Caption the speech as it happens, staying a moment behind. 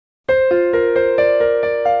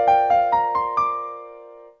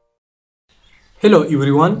Hello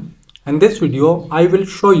everyone, in this video I will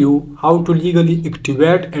show you how to legally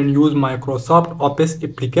activate and use Microsoft Office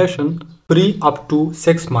application free up to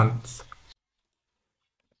 6 months.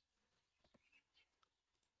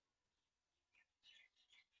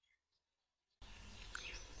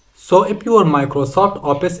 So if your Microsoft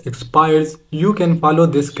Office expires, you can follow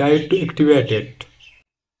this guide to activate it.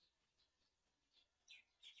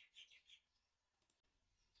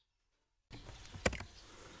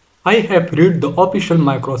 I have read the official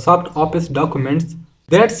Microsoft Office documents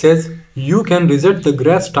that says you can reset the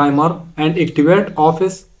grace timer and activate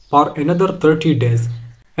Office for another 30 days.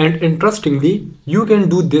 And interestingly, you can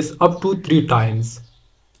do this up to 3 times.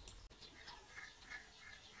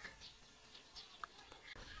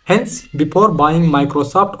 Hence, before buying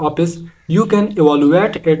Microsoft Office, you can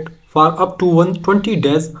evaluate it for up to 120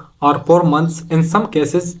 days or 4 months. In some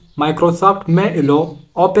cases, Microsoft may allow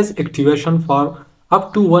Office activation for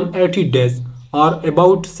up to 180 days or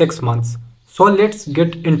about 6 months. So let's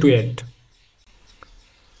get into it.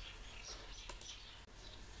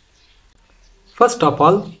 First of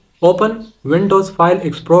all, open Windows File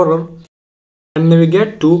Explorer and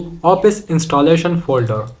navigate to Office Installation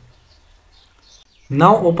folder.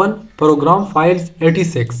 Now open Program Files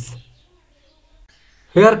 86.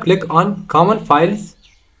 Here click on Common Files.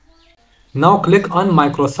 Now click on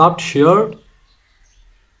Microsoft Shared.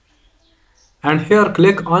 And here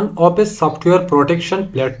click on Office Software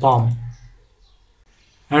Protection Platform.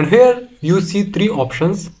 And here you see 3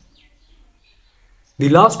 options. The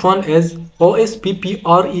last one is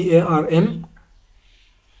OSPPREARM.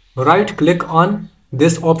 Right click on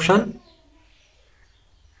this option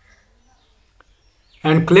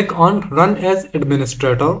and click on Run as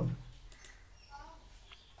Administrator.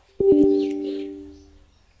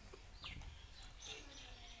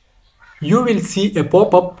 You will see a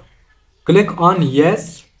pop-up. Click on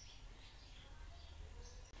Yes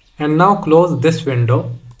and now close this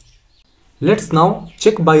window. Let's now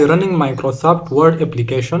check by running Microsoft Word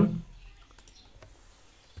application.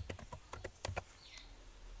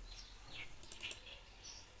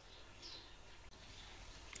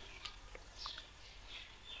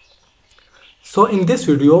 So in this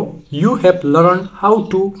video, you have learned how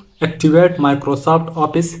to activate Microsoft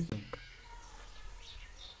Office.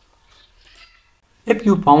 If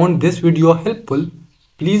you found this video helpful,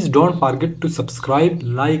 please don't forget to subscribe,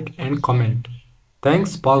 like and comment.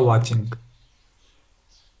 Thanks for watching.